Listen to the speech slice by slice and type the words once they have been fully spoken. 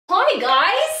Hi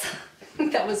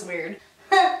guys! That was weird.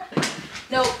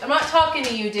 No, I'm not talking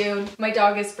to you, dude. My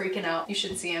dog is freaking out. You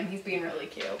should see him. He's being really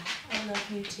cute. I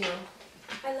love you too.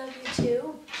 I love you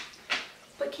too.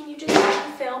 But can you just let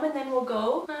me film and then we'll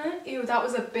go? Huh? Ew, that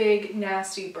was a big,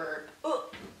 nasty burp.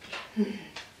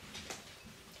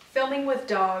 Filming with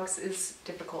dogs is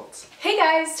difficult. Hey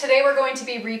guys, today we're going to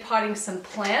be repotting some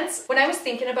plants. When I was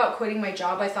thinking about quitting my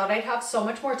job, I thought I'd have so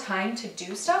much more time to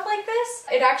do stuff like this.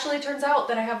 It actually turns out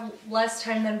that I have less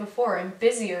time than before. I'm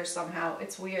busier somehow.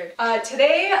 It's weird.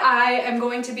 Today I am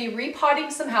going to be repotting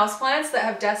some houseplants that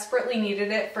have desperately needed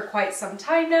it for quite some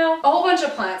time now. A whole bunch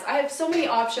of plants. I have so many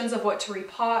options of what to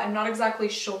repot. I'm not exactly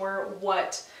sure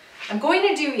what I'm going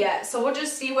to do yet, so we'll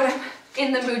just see what I'm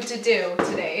in the mood to do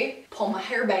today. Pull my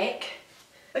hair back.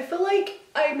 I feel like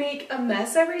I make a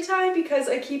mess every time because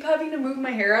I keep having to move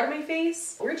my hair out of my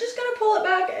face. We're just gonna pull it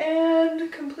back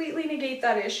and completely negate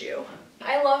that issue.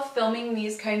 I love filming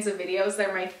these kinds of videos.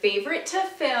 They're my favorite to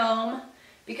film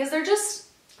because they're just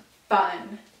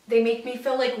fun. They make me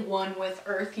feel like one with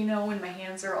earth, you know, when my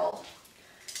hands are all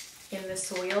in the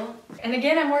soil. And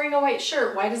again, I'm wearing a white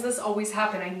shirt. Why does this always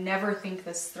happen? I never think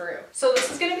this through. So this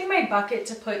is gonna be my bucket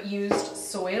to put used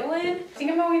soil in. I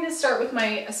think I'm going to start with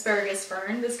my asparagus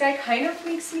fern. This guy kind of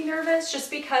makes me nervous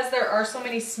just because there are so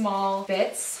many small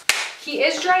bits. He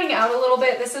is drying out a little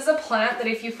bit. This is a plant that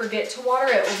if you forget to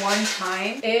water it one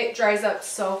time, it dries up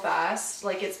so fast.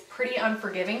 Like, it's pretty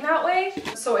unforgiving that way.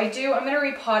 So I'm gonna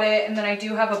repot it, and then I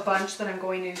do have a bunch that I'm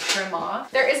going to trim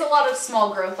off. There is a lot of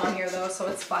small growth on here though, so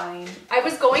it's fine. I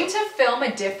was going to film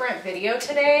a different video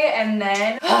today, and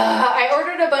then I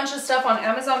ordered a bunch of stuff on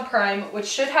Amazon Prime, which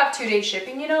should have 2-day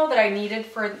shipping, you know, that I needed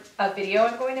for a video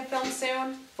I'm going to film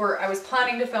soon. Or I was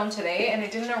planning to film today, and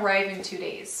it didn't arrive in 2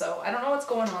 days, so I don't know what's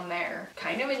going on there.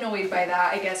 Kind of annoyed by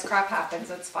that. I guess crap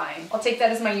happens, it's fine. I'll take that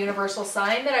as my universal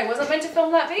sign that I wasn't meant to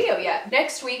film that video yet.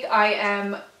 Next week I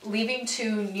am leaving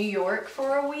to New York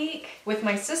for a week with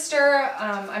my sister.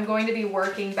 I'm going to be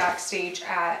working backstage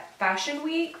at Fashion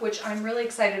Week, which I'm really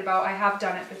excited about. I have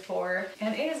done it before,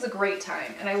 and it is a great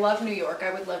time, and I love New York.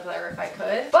 I would live there if I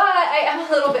could. But I am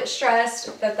a little bit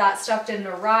stressed that that stuff didn't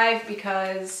arrive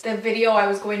because the video I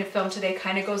was going to film today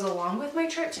kind of goes along with my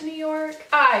trip to New York.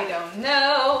 I don't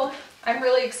know. I'm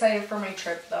really excited for my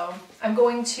trip though. I'm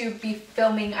going to be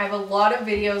filming, I have a lot of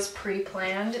videos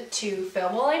pre-planned to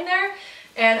film while I'm there,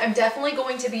 and I'm definitely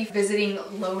going to be visiting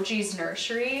Logi's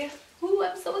nursery. Ooh,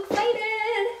 I'm so excited!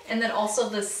 And then also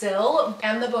the Sill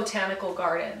and the botanical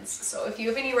gardens. So if you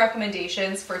have any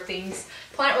recommendations for things,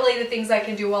 plant-related things I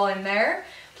can do while I'm there,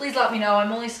 please let me know.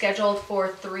 I'm only scheduled for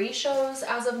 3 shows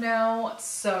as of now,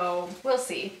 so we'll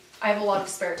see. I have a lot of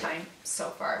spare time so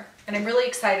far, and I'm really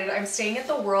excited. I'm staying at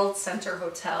the World Center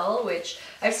Hotel, which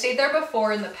I've stayed there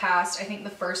before in the past. I think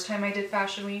the first time I did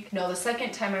Fashion Week. No, the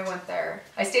second time I went there.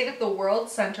 I stayed at the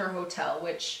World Center Hotel,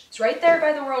 which is right there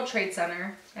by the World Trade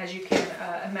Center, as you can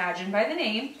imagine by the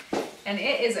name. And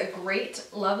it is a great,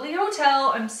 lovely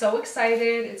hotel. I'm so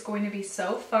excited. It's going to be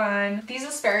so fun. These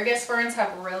asparagus ferns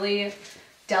have really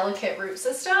delicate root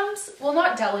systems. Well,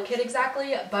 not delicate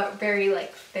exactly, but very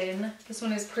like thin. This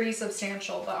one is pretty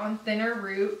substantial, but on thinner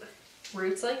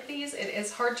roots like these, it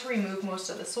is hard to remove most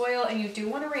of the soil, and you do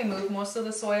want to remove most of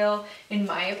the soil, in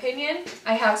my opinion.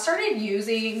 I have started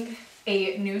using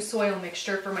a new soil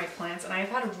mixture for my plants, and I've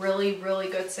had really, really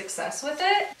good success with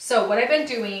it. So what I've been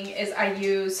doing is I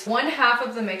use 1/2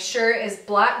 of the mixture is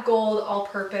black gold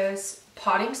all-purpose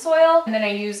potting soil, and then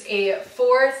I use a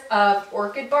 1/4 of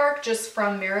orchid bark just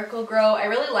from Miracle Grow. I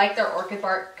really like their orchid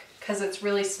bark because it's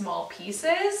really small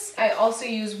pieces. I also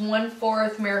use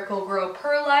 1/4 Miracle Grow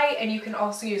perlite, and you can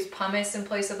also use pumice in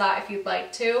place of that if you'd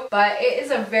like to. But it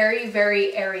is a very,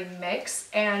 very airy mix,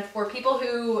 and for people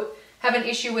who have an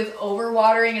issue with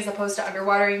overwatering as opposed to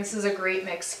underwatering, this is a great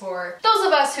mix for those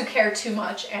of us who care too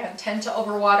much and tend to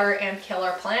overwater and kill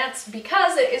our plants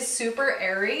because it is super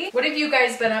airy. What have you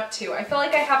guys been up to? I feel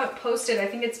like I haven't posted. I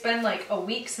think it's been like a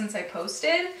week since I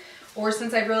posted, or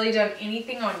since I've really done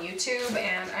anything on YouTube,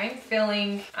 and I'm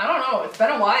feeling, I don't know, it's been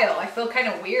a while. I feel kind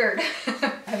of weird.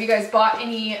 Have you guys bought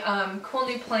any cool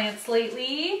new plants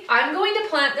lately? I'm going to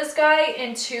plant this guy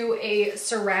into a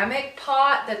ceramic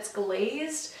pot that's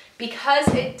glazed, because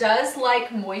it does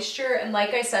like moisture, and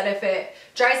like I said, if it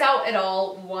dries out at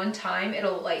all one time,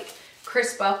 it'll like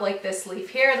crisp up like this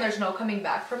leaf here, and there's no coming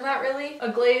back from that really. A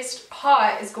glazed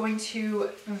pot is going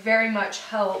to very much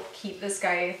help keep this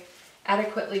guy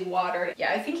adequately watered.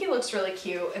 Yeah, I think he looks really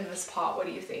cute in this pot. What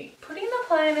do you think? Putting the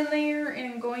plant in there,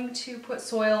 and I'm going to put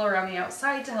soil around the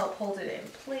outside to help hold it in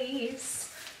place.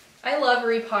 I love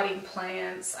repotting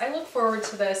plants. I look forward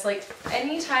to this. Like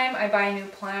anytime I buy a new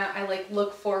plant, I like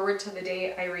look forward to the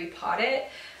day I repot it.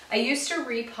 I used to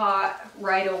repot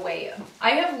right away.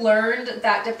 I have learned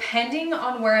that depending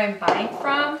on where I'm buying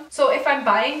from, so if I'm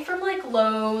buying from like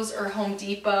Lowe's or Home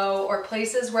Depot or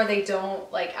places where they don't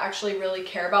like actually really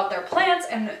care about their plants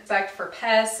and affect for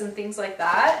pests and things like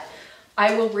that,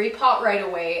 I will repot right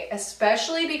away,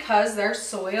 especially because their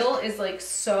soil is like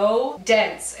so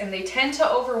dense and they tend to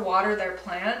overwater their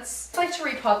plants. I like to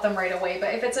repot them right away,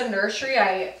 but if it's a nursery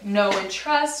I know and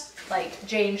trust, like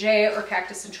J&J or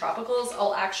Cactus and Tropicals,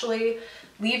 I'll actually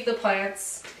leave the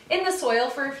plants in the soil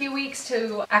for a few weeks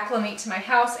to acclimate to my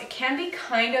house. It can be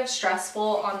kind of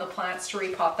stressful on the plants to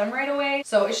repot them right away.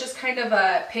 So it's just kind of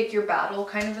a pick your battle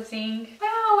kind of a thing.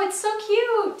 Wow, it's so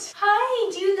cute.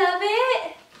 Hi, do you love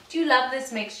it? Do you love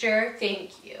this mixture?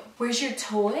 Thank you. Where's your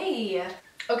toy?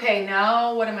 Okay,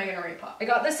 now what am I gonna repot? I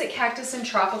got this at Cactus and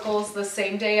Tropicals the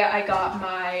same day I got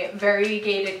my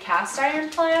Variegated Cast Iron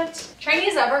plant.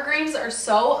 Chinese Evergreens are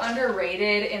so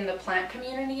underrated in the plant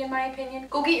community in my opinion.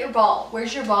 Go get your ball.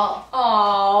 Where's your ball?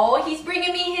 Oh, he's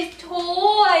bringing me his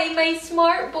toy, my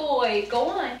smart boy. Go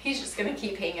on. He's just gonna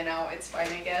keep hanging out. It's fine,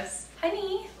 I guess.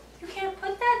 Honey, you can't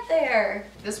put that there.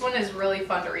 This one is really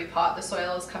fun to repot. The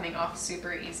soil is coming off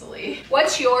super easily.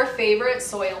 What's your favorite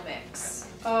soil mix?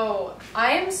 Oh,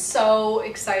 I am so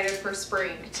excited for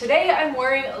spring. Today I'm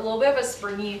wearing a little bit of a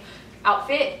springy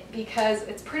outfit because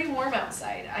it's pretty warm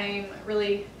outside. I'm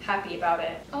really happy about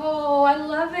it. Oh, I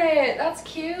love it. That's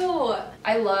cute.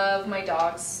 I love my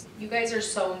dogs. You guys are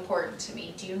so important to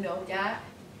me. Do you know that?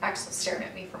 Axel's staring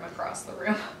at me from across the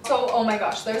room. So, oh my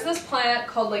gosh, there's this plant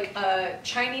called like a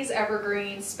Chinese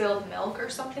Evergreen spilled milk or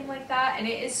something like that, and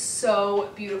it is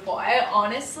so beautiful. I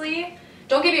honestly,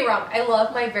 don't get me wrong, I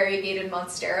love my variegated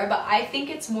monstera, but I think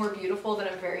it's more beautiful than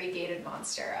a variegated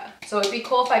monstera. So it'd be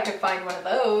cool if I could find one of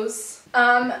those.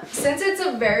 Since it's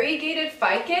a variegated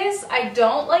ficus, I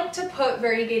don't like to put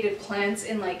variegated plants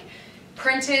in like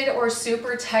printed or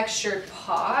super textured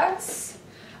pots.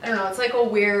 I don't know, it's like a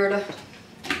weird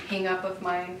hang up of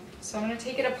mine. So I'm gonna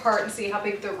take it apart and see how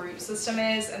big the root system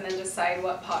is and then decide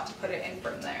what pot to put it in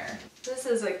from there. This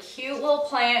is a cute little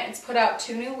plant. It's put out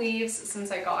 2 new leaves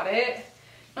since I got it.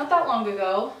 Not that long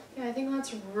ago. Yeah, I think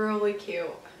that's really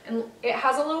cute. And it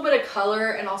has a little bit of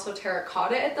color and also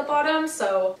terracotta at the bottom,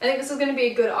 so I think this is going to be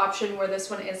a good option where this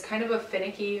one is kind of a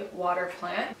finicky water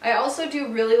plant. I also do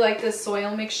really like this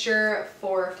soil mixture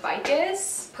for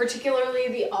ficus, particularly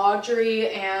the Audrey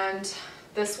and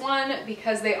this one,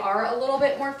 because they are a little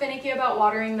bit more finicky about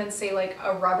watering than say like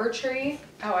a rubber tree.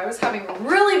 Oh, I was having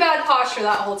really bad posture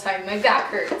that whole time. My back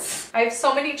hurts. I have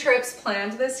so many trips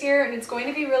planned this year and it's going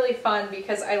to be really fun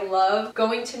because I love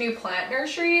going to new plant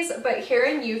nurseries, but here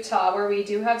in Utah where we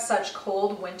do have such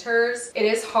cold winters, it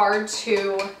is hard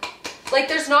to, like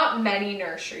there's not many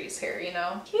nurseries here, you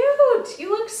know? Cute!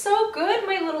 You look so good,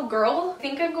 my little girl. I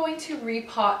think I'm going to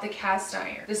repot the cast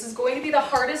iron. This is going to be the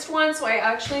hardest one, so I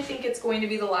actually think it's going to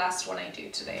be the last one I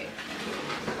do today.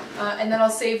 And then I'll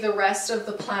save the rest of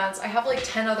the plants. I have like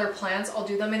 10 other plants. I'll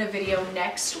do them in a video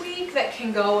next week that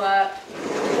can go up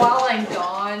while I'm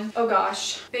gone. Oh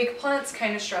gosh, big plants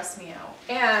kind of stress me out.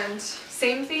 And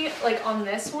same thing, like on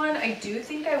this one, I do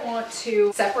think I want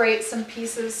to separate some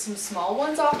pieces, some small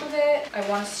ones off of it. I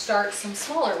want to start some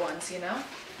smaller ones, you know?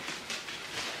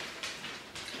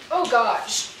 Oh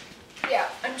gosh. Yeah,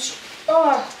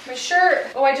 oh, my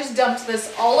shirt. Oh, I just dumped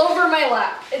this all over my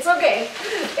lap. It's okay.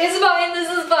 It's fine, this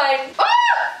is fine.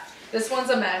 Ah! This one's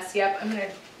a mess. Yep, I'm gonna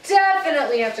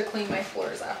definitely have to clean my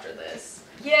floors after this.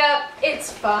 Yep,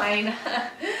 it's fine.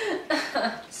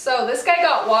 So this guy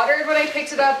got watered when I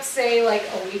picked it up, say like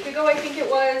a week ago, I think it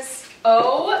was.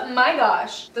 Oh my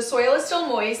gosh. The soil is still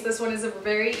moist. This one is a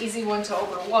very easy one to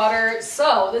overwater.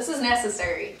 So this is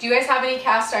necessary. Do you guys have any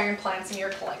cast iron plants in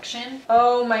your collection?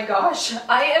 Oh my gosh.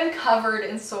 I am covered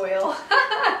in soil.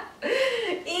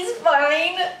 He's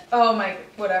fine. Oh my,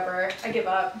 whatever. I give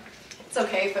up. It's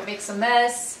okay if it makes a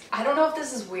mess. I don't know if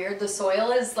this is weird. The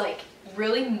soil is like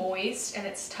really moist and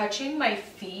it's touching my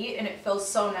feet and it feels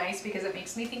so nice because it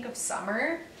makes me think of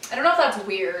summer. I don't know if that's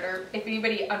weird or if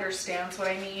anybody understands what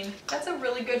I mean. That's a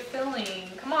really good feeling.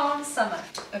 Come on, summer.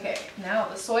 Okay, now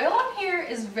the soil on here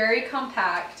is very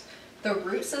compact. The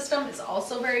root system is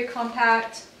also very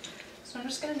compact. So I'm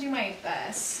just gonna do my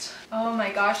best. Oh my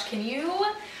gosh, can you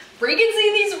freaking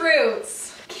see these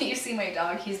roots? Can you see my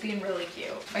dog? He's being really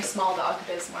cute. My small dog,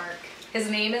 Bismarck. His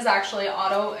name is actually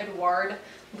Otto Eduard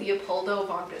Leopoldo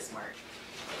von Bismarck.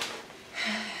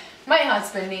 My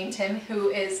husband named him,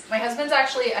 my husband's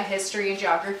actually a history and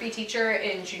geography teacher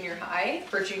in junior high,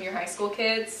 for junior high school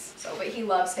kids. So, but he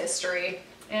loves history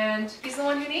and he's the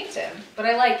one who named him. But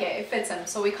I like it, it fits him.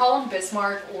 So we call him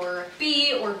Bismarck or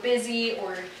Bee or Busy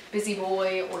or Busy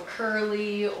Boy or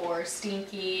Curly or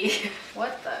Stinky.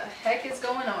 What the heck is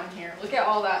going on here? Look at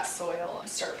all that soil. I'll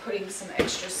start putting some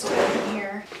extra soil in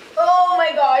here. Oh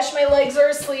my gosh, my legs are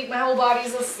asleep, my whole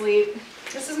body's asleep.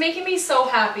 This is making me so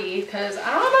happy because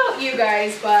I don't know about you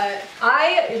guys, but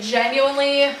I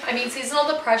genuinely, I mean, seasonal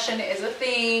depression is a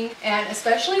thing, and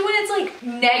especially when it's like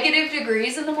negative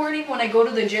degrees in the morning when I go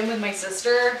to the gym with my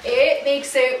sister, it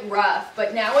makes it rough.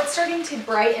 But now it's starting to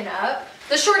brighten up.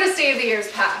 The shortest day of the year is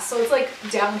past, so it's like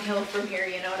downhill from here,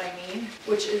 you know what I mean?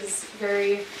 Which is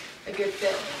a good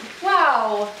feeling.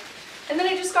 Wow. And then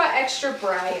I just got extra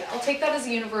bright. I'll take that as a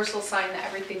universal sign that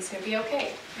everything's gonna be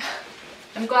okay.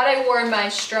 I'm glad I wore my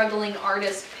struggling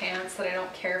artist pants that I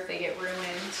don't care if they get ruined.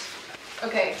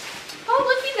 Okay. Oh,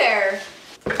 looky there.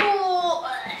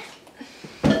 Oh.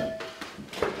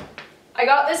 I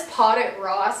got this pot at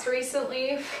Ross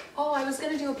recently. Oh, I was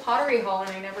gonna do a pottery haul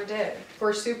and I never did.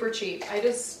 For super cheap.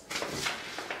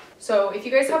 So if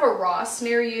you guys have a Ross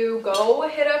near you, go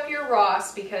hit up your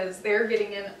Ross because they're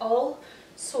getting in all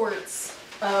sorts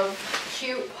of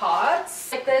cute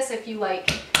pots. Like this, if you like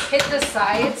hit the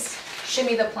sides,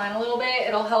 shimmy the plant a little bit,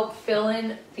 it'll help fill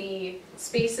in the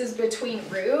spaces between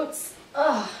roots.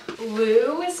 Ugh,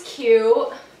 blue is cute.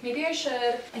 Maybe I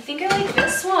think I like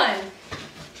this one.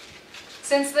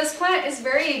 Since this plant is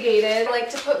variegated, I like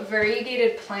to put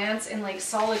variegated plants in like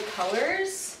solid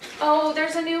colors. Oh,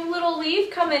 there's a new little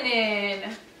leaf coming in.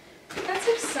 That's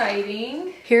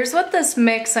exciting. Here's what this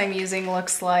mix I'm using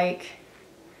looks like.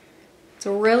 It's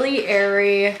really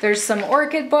airy. There's some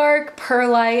orchid bark,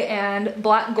 perlite, and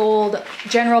black gold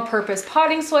general purpose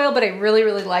potting soil, but I really,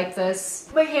 really like this.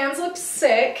 My hands look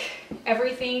sick.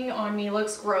 Everything on me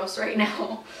looks gross right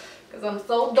now because I'm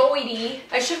so doity.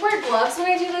 I should wear gloves when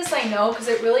I do this, I know, because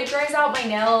it really dries out my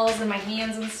nails and my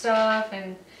hands and stuff,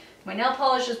 and my nail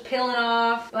polish is peeling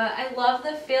off, but I love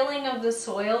the feeling of the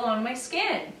soil on my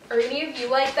skin. Are any of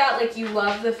you like that? Like you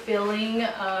love the feeling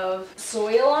of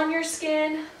soil on your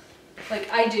skin?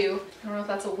 Like I do. I don't know if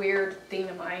that's a weird thing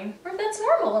of mine or if that's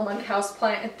normal among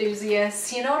houseplant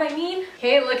enthusiasts, you know what I mean?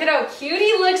 Okay, look at how cute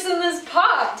he looks in this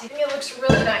pot. I think it looks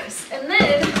really nice. And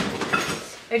then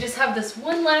I just have this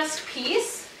one last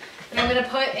piece that I'm gonna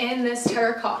put in this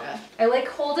terracotta. I like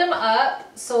hold him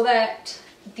up so that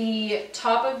the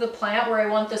top of the plant where I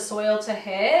want the soil to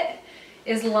hit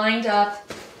is lined up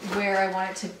where I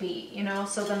want it to be, you know?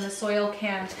 So then the soil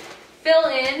can fill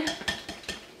in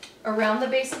around the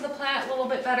base of the plant a little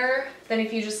bit better than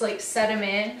if you just like set them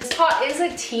in. This pot is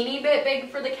a teeny bit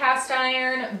big for the cast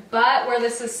iron, but where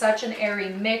this is such an airy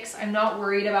mix, I'm not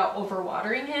worried about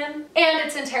overwatering him. And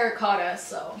it's in terracotta,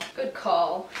 so good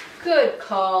call. Good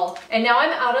call. And now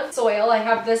I'm out of soil. I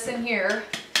have this in here.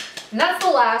 And that's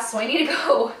the last, so I need to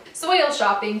go soil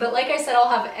shopping. But like I said, I'll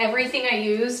have everything I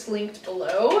used linked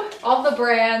below. All the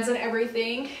brands and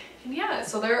everything. And yeah,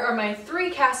 so there are my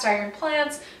 3 cast iron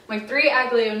plants, my 3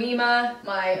 Aglaonema,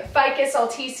 my Ficus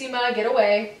Altissima, get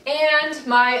away, and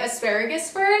my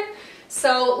asparagus fern.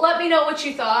 So let me know what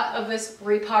you thought of this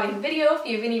repotting video. If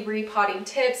you have any repotting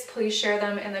tips, please share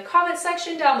them in the comment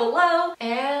section down below.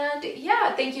 And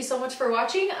yeah, thank you so much for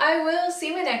watching. I will see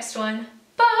you in my next one.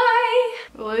 Bye!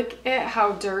 Look at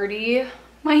how dirty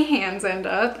my hands end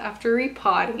up after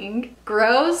repotting.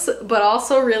 Gross, but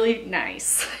also really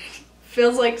nice.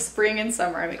 Feels like spring and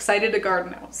summer. I'm excited to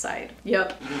garden outside.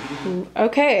 Yep.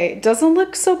 Okay, doesn't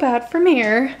look so bad from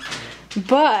here,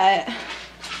 but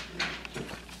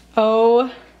oh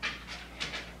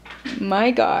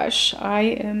my gosh, I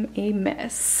am a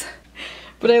mess.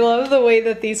 But I love the way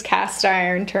that these cast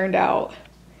iron turned out.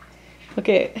 Look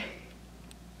at,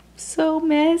 so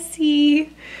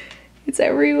messy. It's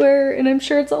everywhere, and I'm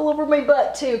sure it's all over my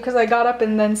butt too, because I got up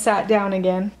and then sat down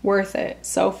again. Worth it,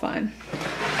 so fun.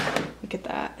 Look at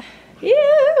that.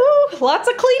 Ew, lots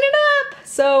of cleaning up.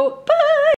 So, bye.